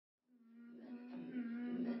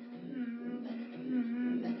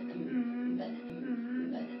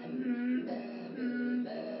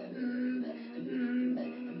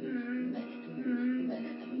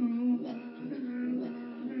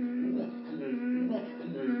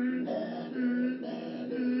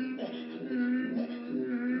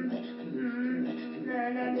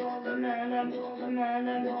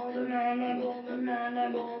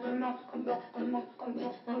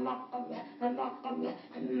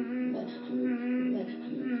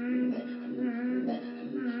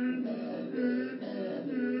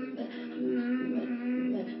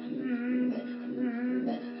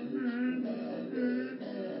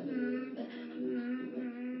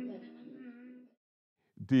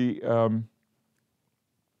The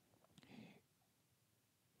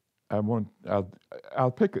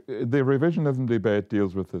I'll pick the revisionism debate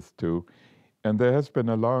deals with this too, and there has been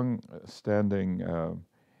a long-standing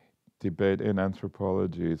debate in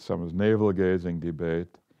anthropology, some navel-gazing debate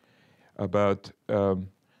about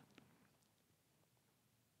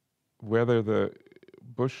whether the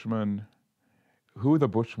Bushmen, who the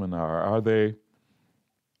Bushmen are. Are they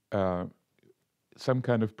some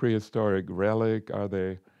kind of prehistoric relic? Are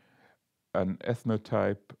they an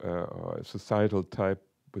ethnotype or a societal type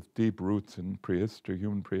with deep roots in prehistory,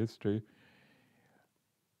 human prehistory?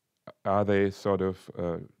 Are they sort of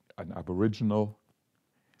an aboriginal,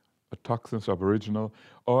 a toxins aboriginal,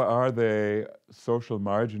 or are they social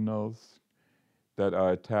marginals that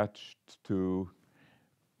are attached to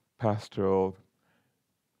pastoral,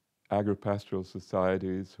 agripastoral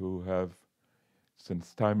societies who have,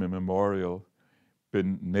 since time immemorial,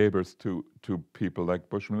 been neighbors to people like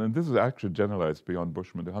Bushmen? And this is actually generalized beyond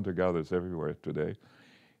Bushmen, the hunter-gatherers everywhere today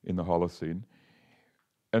in the Holocene.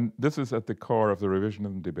 And this is at the core of the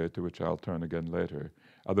revisionism debate, to which I'll turn again later.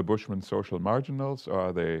 Are the Bushmen social marginals, or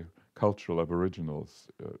are they cultural aboriginals?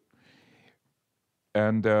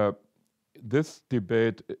 And this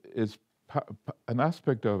debate is, an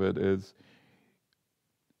aspect of it is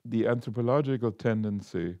the anthropological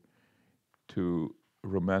tendency to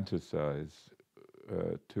romanticize,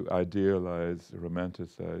 to idealize,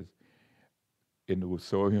 romanticize in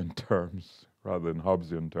Rousseauian terms rather than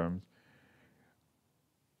Hobbesian terms.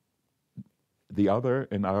 The other,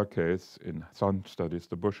 in our case, in some studies,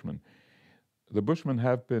 the Bushmen. The Bushmen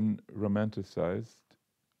have been romanticized,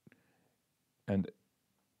 and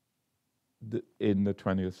in the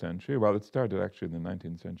 20th century, well, it started actually in the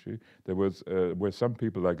 19th century. There were some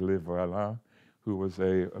people like Les, who was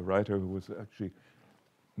a writer who was actually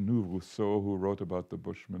knew Rousseau, who wrote about the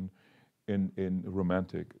Bushmen in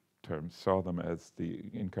romantic terms, saw them as the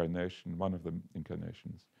incarnation, one of the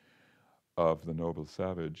incarnations of the noble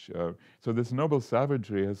savage. So this noble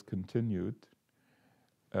savagery has continued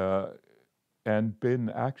and been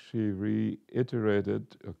actually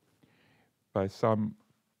reiterated by some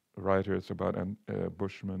writers about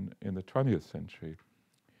Bushmen in the 20th century.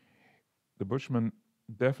 The Bushmen,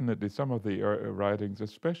 definitely some of the writings,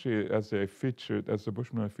 especially as the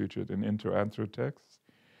Bushmen are featured in inter-anthro texts,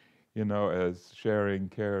 you know, as sharing,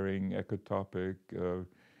 caring, ecotopic,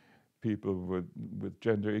 people with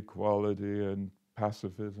gender equality and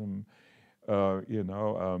pacifism, there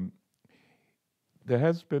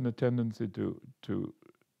has been a tendency to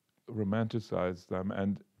romanticize them.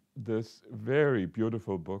 And this very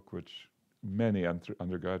beautiful book, which many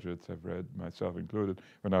undergraduates have read, myself included,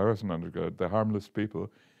 when I was an undergrad, The Harmless People,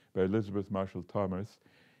 by Elizabeth Marshall Thomas,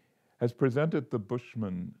 has presented the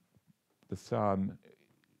Bushman, the San,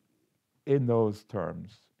 in those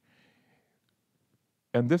terms.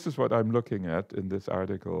 And this is what I'm looking at in this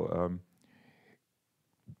article.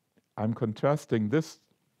 I'm contrasting this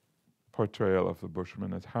portrayal of the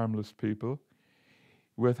Bushmen as harmless people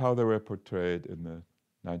with how they were portrayed in the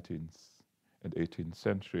 19th and 18th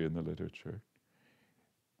century in the literature,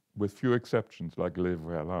 with few exceptions, like Les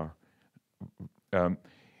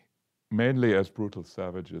mainly as brutal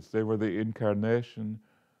savages. They were the incarnation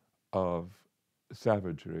of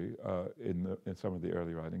savagery in some of the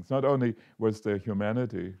early writings. Not only was their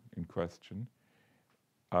humanity in question,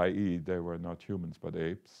 i.e. they were not humans but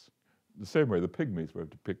apes, the same way the pygmies were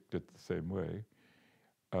depicted the same way,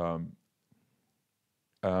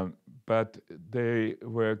 but they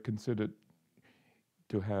were considered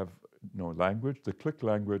to have no language. The click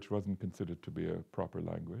language wasn't considered to be a proper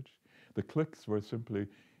language. The clicks were simply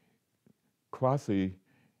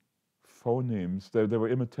quasi-phonemes. They were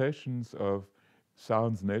imitations of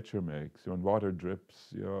sounds nature makes, when water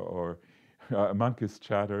drips, or monkeys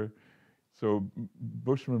chatter. So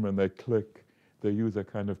Bushmen, when they click, they use a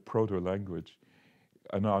kind of proto-language,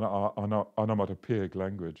 an onomatopoeic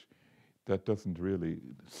language that doesn't really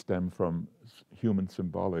stem from the human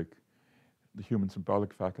symbolic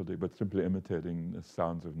faculty, but simply imitating the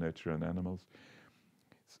sounds of nature and animals.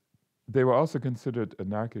 They were also considered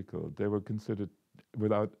anarchical. They were considered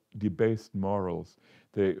without debased morals.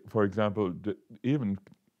 They, for example, even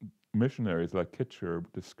missionaries like Kitcher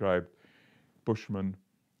described Bushmen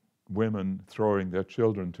women throwing their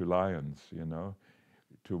children to lions,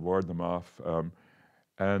 to ward them off.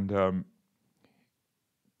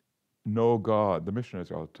 no God. The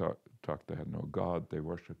missionaries all talked they had no God. They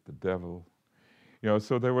worshipped the devil.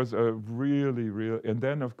 So there was a really, and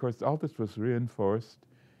then of course all this was reinforced.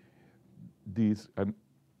 These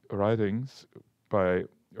writings by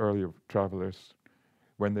earlier travelers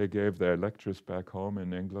when they gave their lectures back home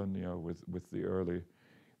in England, with the early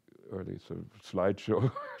sort of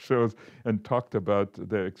slideshow shows, and talked about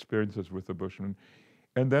their experiences with the Bushmen.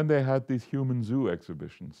 And then they had these human zoo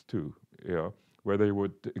exhibitions too, where they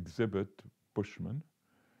would exhibit Bushmen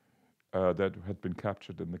that had been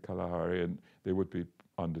captured in the Kalahari, and they would be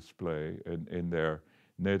on display in their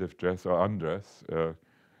native dress or undress,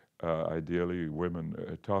 ideally women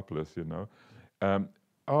topless,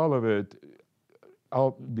 all of it,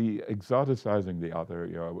 all the exoticizing the other,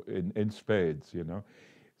 in spades,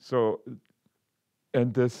 So,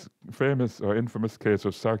 and this famous or infamous case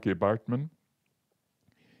of Sarki Bartman,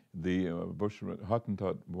 the Bushman,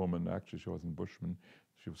 Hottentot woman, actually she wasn't Bushman,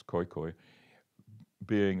 she was Khoi,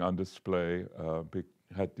 being on display,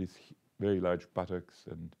 had these very large buttocks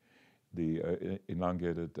and the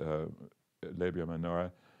elongated labia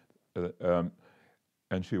minora,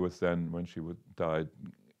 and she was then, when she died,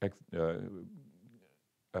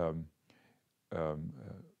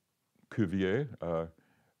 Cuvier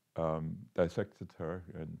dissected her,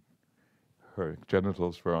 and her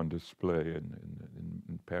genitals were on display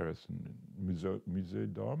in Paris, in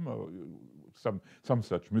Musée d'Homme, or some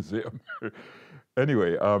such museum.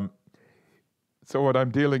 Anyway, so what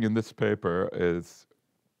I'm dealing in this paper is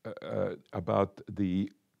about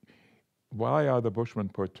why are the Bushmen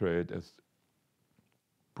portrayed as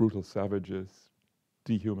brutal savages,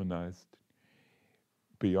 dehumanized,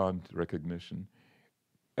 beyond recognition,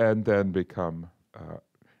 and then become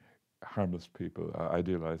harmless people,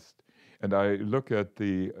 idealized. And I look at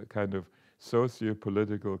the kind of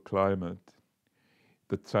socio-political climate,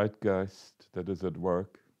 the zeitgeist that is at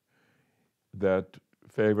work, that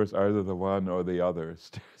favors either the one or the other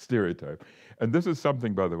stereotype. And this is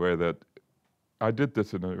something, by the way, that I did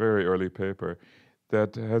this in a very early paper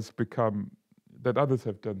that has become, that others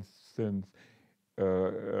have done since,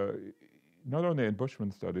 not only in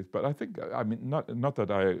Bushman studies, but I think, not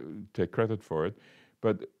that I take credit for it,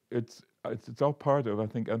 but it's all part of, I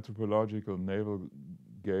think, anthropological navel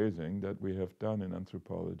gazing that we have done in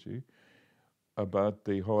anthropology about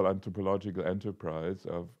the whole anthropological enterprise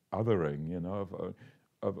of othering,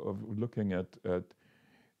 of looking at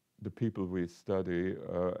the people we study,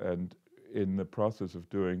 and in the process of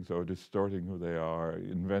doing so, distorting who they are,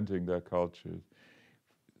 inventing their cultures,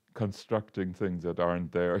 constructing things that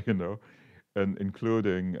aren't there, and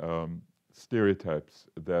including stereotypes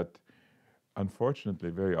that unfortunately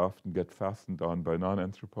very often get fastened on by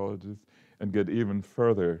non-anthropologists and get even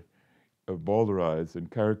further bowdlerized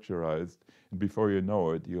and characterized, and before you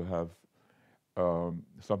know it, you have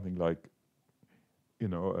something like,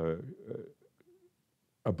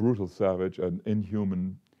 a brutal savage, an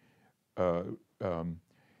inhuman,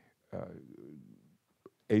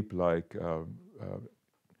 ape-like,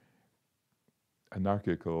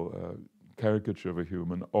 anarchical caricature of a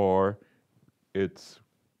human, or it's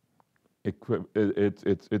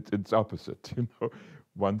opposite.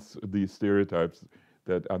 Once these stereotypes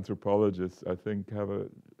that anthropologists, I think, have a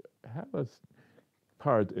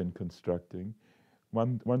part in constructing,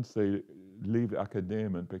 once they leave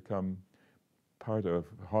academia and become part of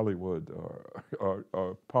Hollywood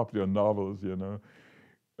or popular novels,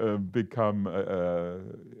 become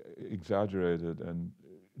exaggerated, and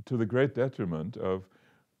to the great detriment of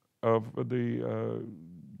the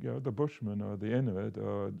the Bushmen or the Inuit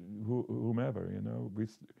or whomever.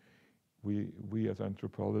 We as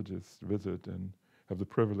anthropologists visit and have the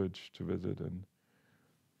privilege to visit and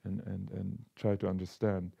try to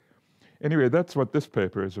understand. Anyway, that's what this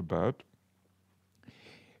paper is about.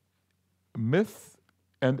 Myth,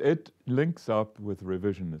 and it links up with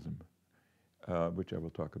revisionism, which I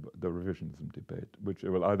will talk about, the revisionism debate, which I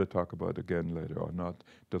will either talk about again later or not.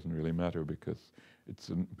 Doesn't really matter, because it's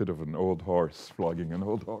a bit of an old horse flogging an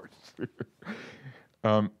old horse.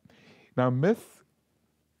 Now, myth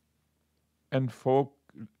and folk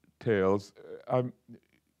tales,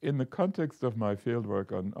 in the context of my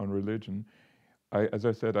fieldwork on religion, as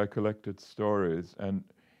I said, I collected stories, and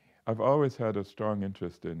I've always had a strong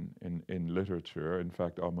interest in literature. In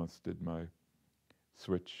fact, almost did my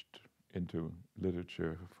switched into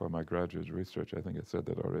literature for my graduate research. I think I said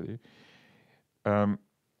that already.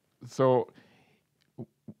 So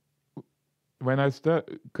when I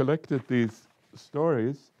collected these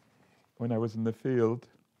stories, when I was in the field,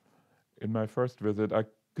 in my first visit, I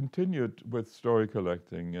continued with story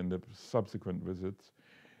collecting in the subsequent visits,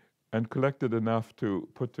 and collected enough to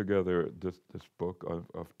put together this book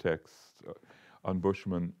of texts on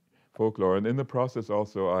Bushman folklore. And in the process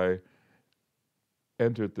also I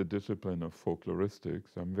entered the discipline of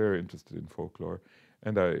folkloristics. I'm very interested in folklore,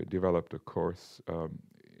 and I developed a course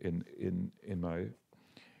in my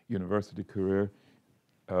university career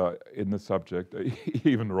in the subject. I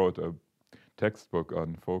even wrote a textbook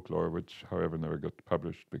on folklore, which, however, never got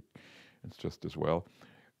published. It's just as well.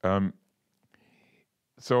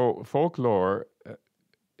 So folklore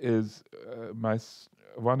is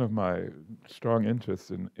one of my strong interests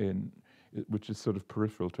in which is sort of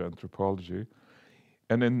peripheral to anthropology.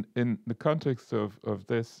 And in the context of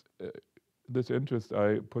this interest,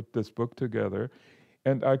 I put this book together,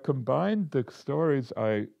 and I combined the stories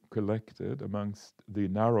I collected amongst the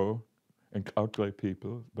narrow and Outglay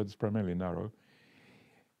people, but it's primarily narrow,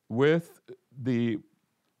 with the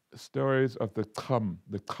stories of the Kham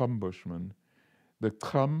Bushmen. The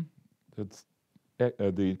Kham, that's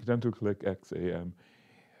the dental click XAM,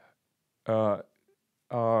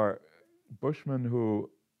 are Bushmen who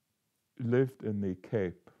lived in the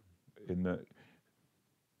Cape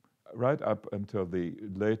right up until the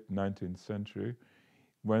late 19th century,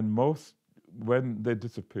 when they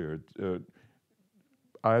disappeared,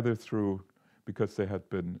 either because they had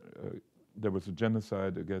been there was a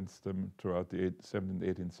genocide against them throughout the 17th,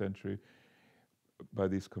 18th century by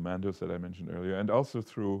these commandos that I mentioned earlier, and also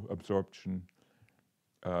through absorption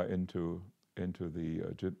into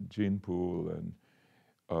the gene pool and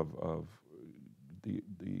of the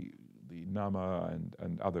Nama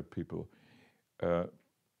and other people. But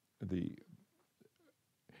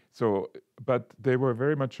they were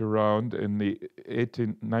very much around in the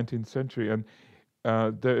 19th century, and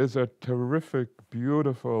there is a terrific,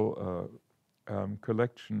 beautiful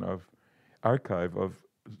archive of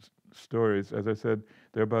stories. As I said,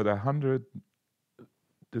 there are about 100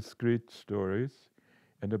 discrete stories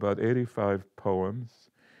and about 85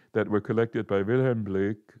 poems that were collected by Wilhelm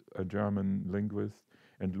Bleek, a German linguist,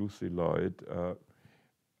 and Lucy Lloyd,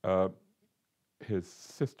 his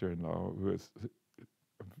sister-in-law,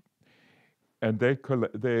 and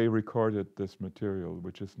they recorded this material,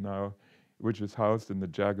 which is housed in the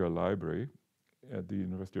Jagger Library at the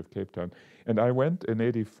University of Cape Town. And I went in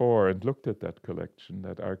 '84 and looked at that collection,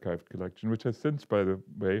 that archived collection, which has since, by the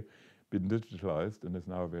way, been digitalized and is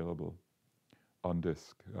now available on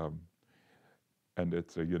disc. And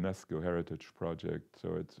it's a UNESCO heritage project,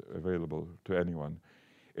 so it's available to anyone.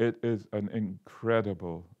 It is an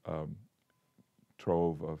incredible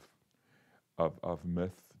trove of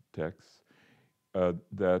myth texts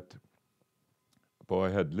that,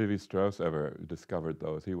 boy, had Levi Strauss ever discovered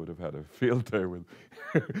those, he would have had a field day with.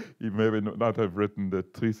 He maybe not have written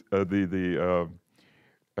his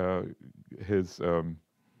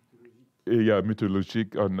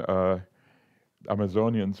mythologique on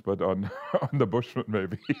Amazonians, but on the Bushmen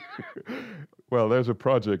maybe. Well, there's a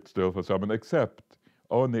project still for someone, except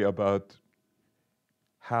only about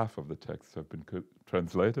half of the texts have been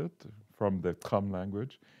translated from the Kham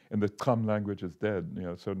language, and the Kham language is dead.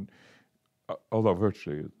 So although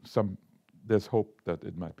virtually there's hope that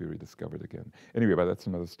it might be rediscovered again. Anyway, but that's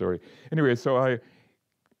another story. Anyway, so I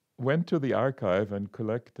went to the archive and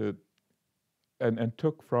collected and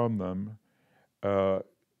took from them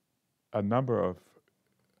a number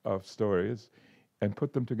of stories and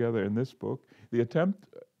put them together in this book. The attempt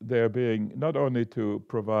there being not only to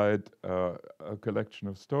provide a collection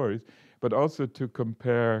of stories, but also to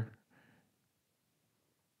compare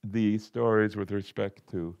the stories with respect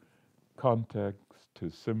to context, to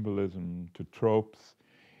symbolism, to tropes,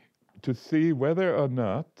 to see whether or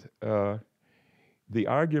not the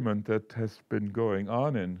argument that has been going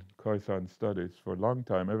on in Khoisan studies for a long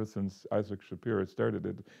time, ever since Isaac Shapiro started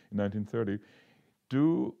it in 1930,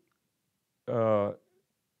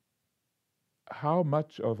 how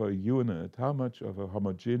much of a unit, how much of a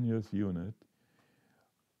homogeneous unit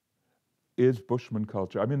is Bushman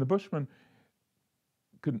culture? I mean, the Bushmen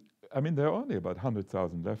there are only about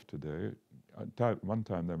 100,000 left today. One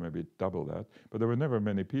time there may be double that, but there were never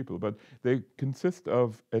many people. But they consist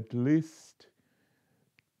of at least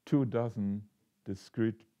 24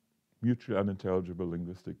 discrete, mutually unintelligible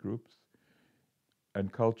linguistic groups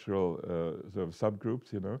and cultural sort of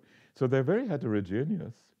subgroups, So they're very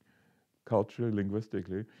heterogeneous, culturally,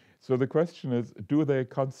 linguistically. So the question is, do they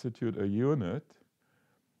constitute a unit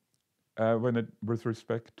with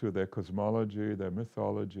respect to their cosmology, their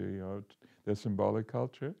mythology, their symbolic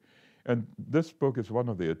culture? And this book is one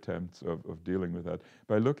of the attempts of dealing with that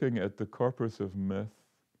by looking at the corpus of myth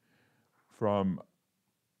from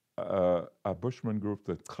a Bushman group,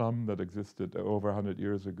 the Kham, that existed over 100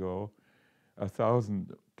 years ago,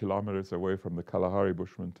 1,000 kilometers away from the Kalahari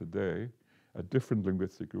Bushmen today, a different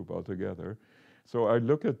linguistic group altogether. So I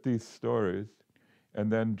look at these stories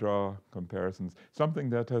and then draw comparisons. Something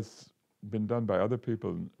that has been done by other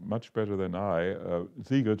people much better than I.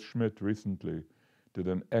 Sigrid Schmidt recently did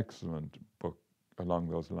an excellent book along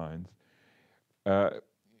those lines. There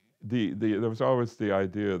was always the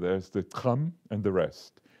idea there's the Tram and the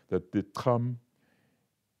rest, that the Tram,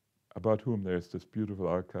 about whom there's this beautiful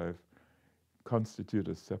archive, constitute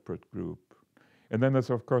a separate group. And then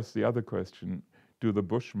there's, of course, the other question, do the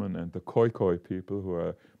Bushmen and the Khoi people, who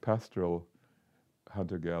are pastoral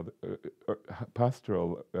hunter-gatherer,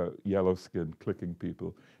 pastoral yellow-skinned clicking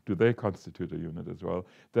people, do they constitute a unit as well?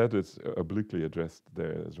 That is obliquely addressed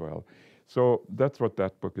there as well. So that's what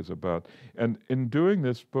that book is about. And in doing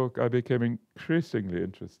this book, I became increasingly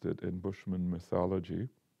interested in Bushman mythology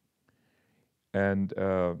and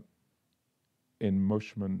in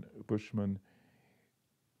Bushman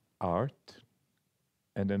art,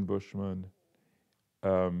 and in Bushman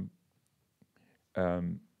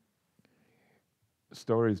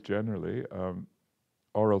stories generally,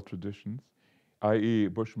 oral traditions, i.e.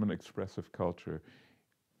 Bushman expressive culture,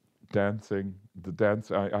 dancing, the dance.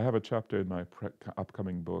 I have a chapter in my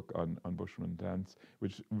upcoming book on Bushman dance,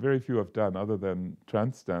 which very few have done other than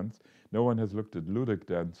trance dance. No one has looked at ludic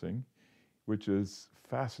dancing, which is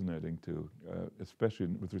fascinating too, especially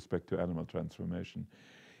with respect to animal transformation.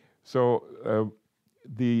 So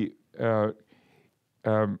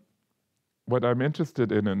what I'm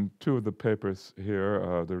interested in two of the papers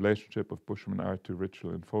here, the relationship of Bushman art to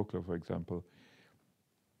ritual and folklore, for example,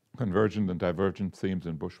 convergent and divergent themes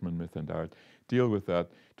in Bushman myth and art, deal with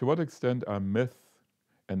that. To what extent are myth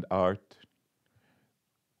and art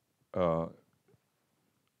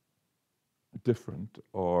different,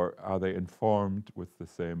 or are they informed with the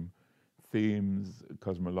same themes,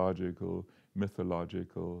 cosmological,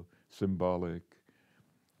 mythological, symbolic,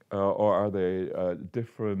 or are they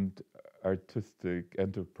different artistic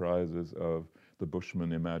enterprises of the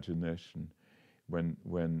Bushman imagination?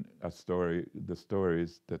 When a story, the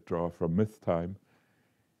stories that draw from myth time,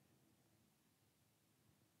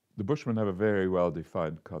 the Bushmen have a very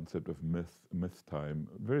well-defined concept of myth time,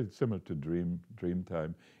 very similar to dream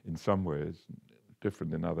time in some ways,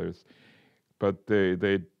 different in others. But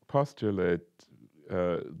they postulate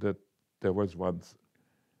that there was once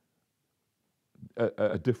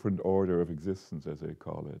a different order of existence, as they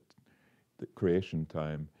call it, the creation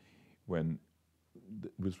time,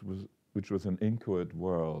 which was an inchoate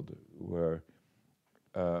world where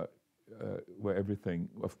everything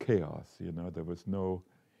of chaos. There was no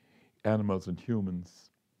animals and humans,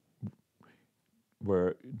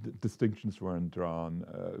 where distinctions weren't drawn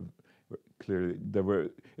clearly.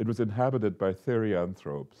 It was inhabited by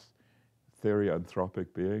therianthropes,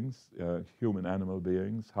 therianthropic beings, human-animal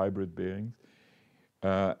beings, hybrid beings,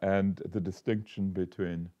 and the distinction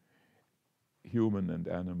between human and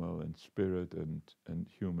animal and spirit and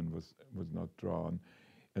human was not drawn,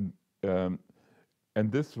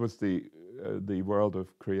 and this was the world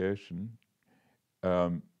of creation,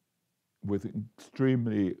 with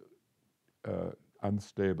extremely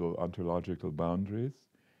unstable ontological boundaries,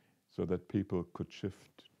 so that people could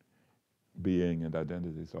shift being and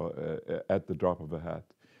identities at the drop of a hat.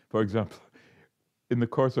 For example, in the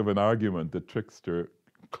course of an argument, the trickster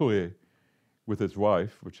Chloe with his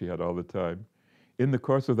wife, which he had all the time, in the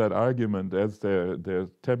course of that argument, as their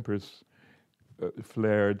tempers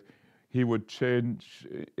flared, he would change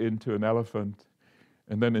into an elephant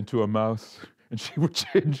and then into a mouse, and she would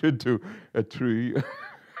change into a tree.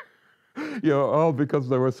 All because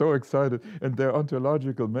they were so excited, and their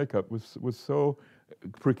ontological makeup was so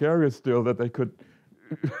precarious still that they could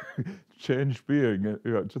change being,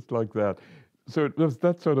 just like that. So it was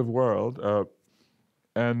that sort of world,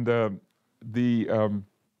 and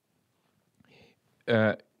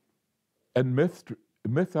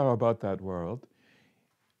myths are about that world.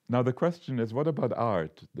 Now the question is, what about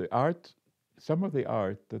art? Some of the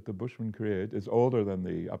art that the Bushmen create is older than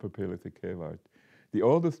the Upper Paleolithic cave art. The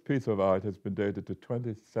oldest piece of art has been dated to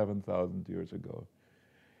 27,000 years ago.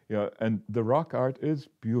 And the rock art is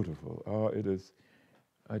beautiful. Oh, it is.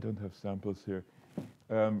 I don't have samples here.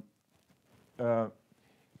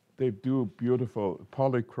 They do beautiful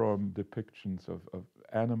polychrome depictions of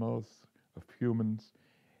animals, of humans,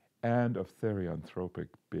 and of therianthropic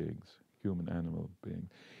beings, human-animal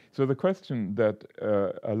beings. So the question that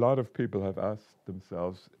a lot of people have asked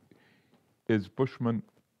themselves is Bushman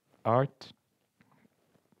art,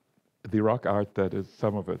 the rock art that is,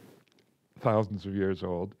 some of it thousands of years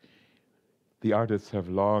old, the artists have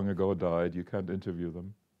long ago died, you can't interview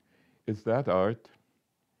them. Is that art?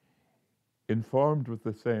 informed with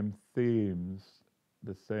the same themes,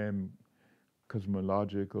 the same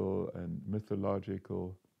cosmological and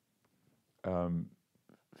mythological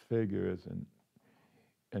figures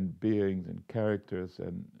and beings and characters,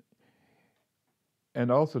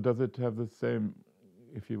 and also does it have the same,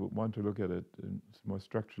 if you want to look at it in more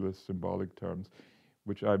structuralist symbolic terms,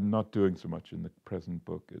 which I'm not doing so much in the present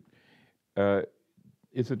book,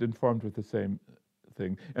 is it informed with the same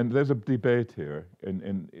thing? And there's a debate here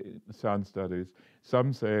in sound studies.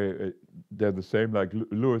 Some say they're the same, like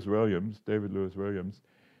Lewis Williams, David Lewis Williams,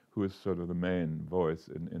 who is sort of the main voice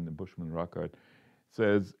in the Bushman rock art,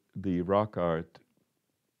 says the rock art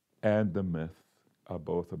and the myth are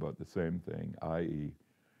both about the same thing, i.e.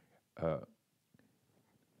 The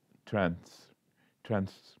trance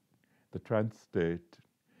state,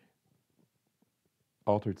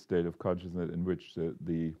 altered state of consciousness in which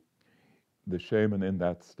the shaman in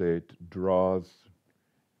that state draws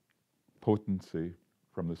potency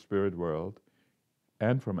from the spirit world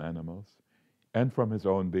and from animals and from his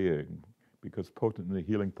own being, because the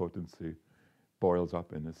healing potency boils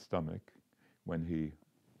up in his stomach when he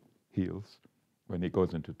heals, when he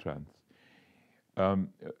goes into trance.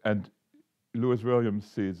 And Lewis Williams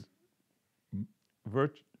sees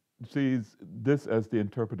this as the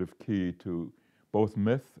interpretive key to both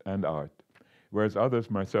myth and art, whereas others,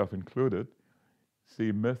 myself included,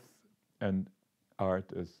 see myth and art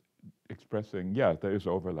as expressing, yeah, there is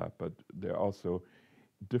overlap, but there are also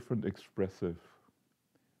different expressive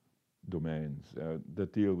domains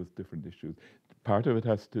that deal with different issues. Part of it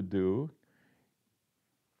has to do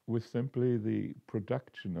with simply the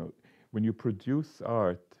production of, when you produce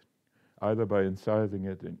art, either by incising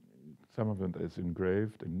it, some of it is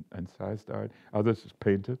engraved and incised art, others is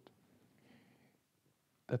painted.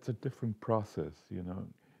 That's a different process, you know.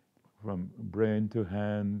 From brain to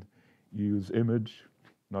hand, you use image,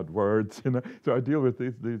 not words, you know. So I deal with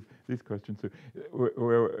these questions too.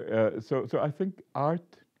 So I think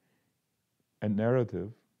art and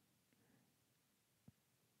narrative,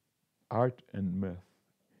 art and myth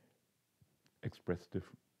express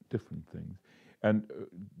different things. And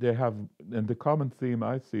and the common theme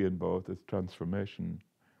I see in both is transformation,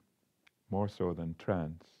 more so than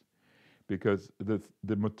trance, because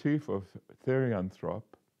the motif of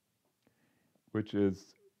therianthrope, which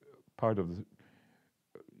is part of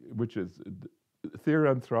the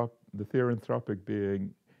therianthropic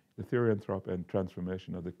being, the therianthrope and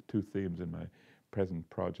transformation are the two themes in my present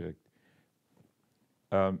project.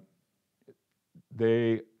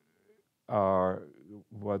 They are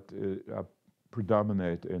what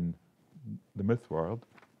predominate in the myth world,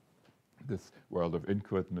 this world of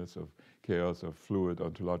inchoateness, of chaos, of fluid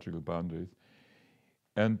ontological boundaries.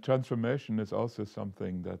 And transformation is also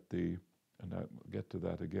something that and I'll get to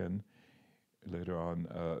that again later on,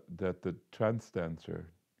 that the trance dancer,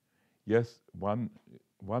 yes, one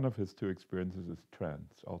of his two experiences is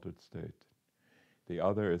trance, altered state. The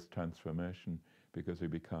other is transformation, because he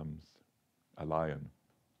becomes a lion.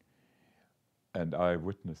 And I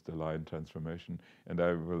witnessed a lion transformation, and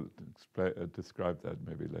I will describe that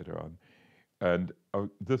maybe later on. And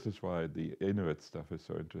this is why the Inuit stuff is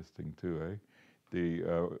so interesting too, eh?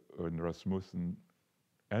 And Rasmussen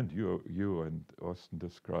and you and Austin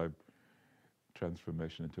describe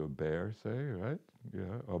transformation into a bear, say, right?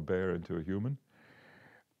 Yeah, or bear into a human.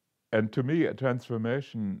 And to me, a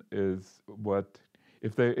transformation is what,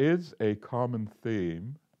 if there is a common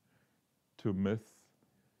theme to myth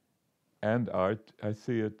and art, I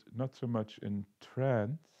see it not so much in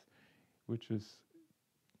trance, which is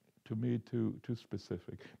to me too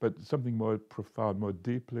specific, but something more profound, more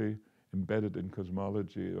deeply embedded in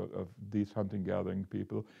cosmology of these hunting-gathering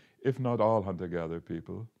people, if not all hunter-gatherer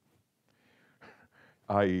people,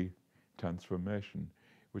 i.e. transformation,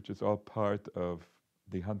 which is all part of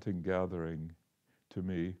the hunting-gathering to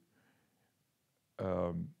me.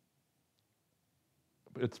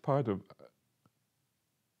 It's part of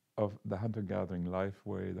the hunter-gathering life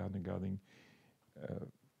way, the hunter-gathering,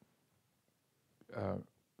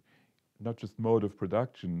 not just mode of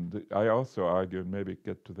production. I also argue, and maybe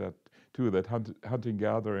get to that too, that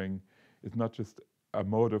hunting-gathering is not just a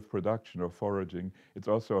mode of production or foraging, it's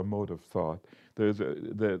also a mode of thought.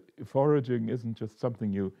 The foraging isn't just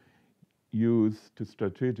something you use to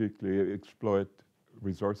strategically exploit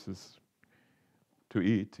resources to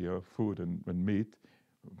eat, you know, food and meat,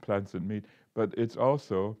 plants and meat, but it's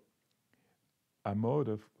also a mode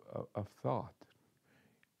of thought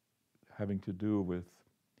having to do with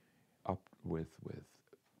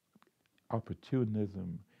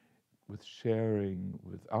opportunism, with sharing,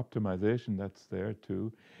 with optimization. That's there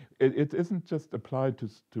too. It isn't just applied to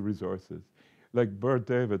resources. like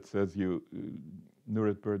Burid-David says,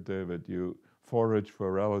 Nurit Burid-David, you forage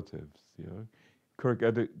for relatives. Yeah, Kirk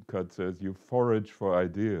Edicott says you forage for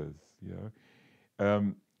ideas. Yeah,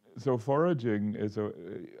 so foraging is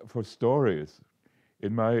for stories.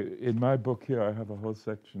 In my book here, I have a whole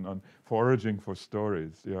section on foraging for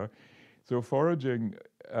stories. Yeah, so foraging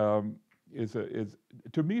is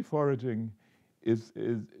to me foraging is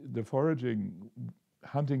the foraging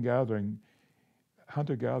hunting gathering.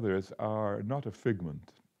 Hunter-gatherers are not a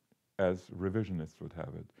figment, as revisionists would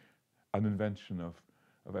have it, an invention of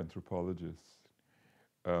anthropologists.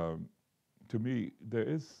 Um, to me, there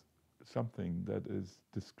is something that is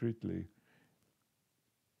discreetly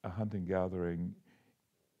a hunting-gathering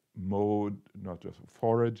mode, not just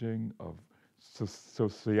foraging, of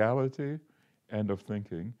sociality and of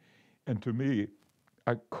thinking. And to me,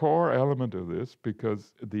 a core element of this,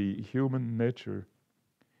 because the human nature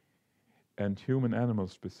and human-animal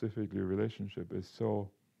specifically relationship is so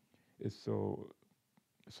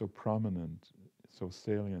prominent, so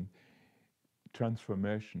salient.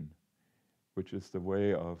 Transformation, which is the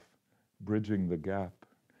way of bridging the gap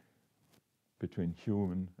between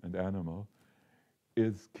human and animal,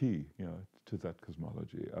 is key, to that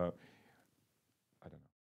cosmology.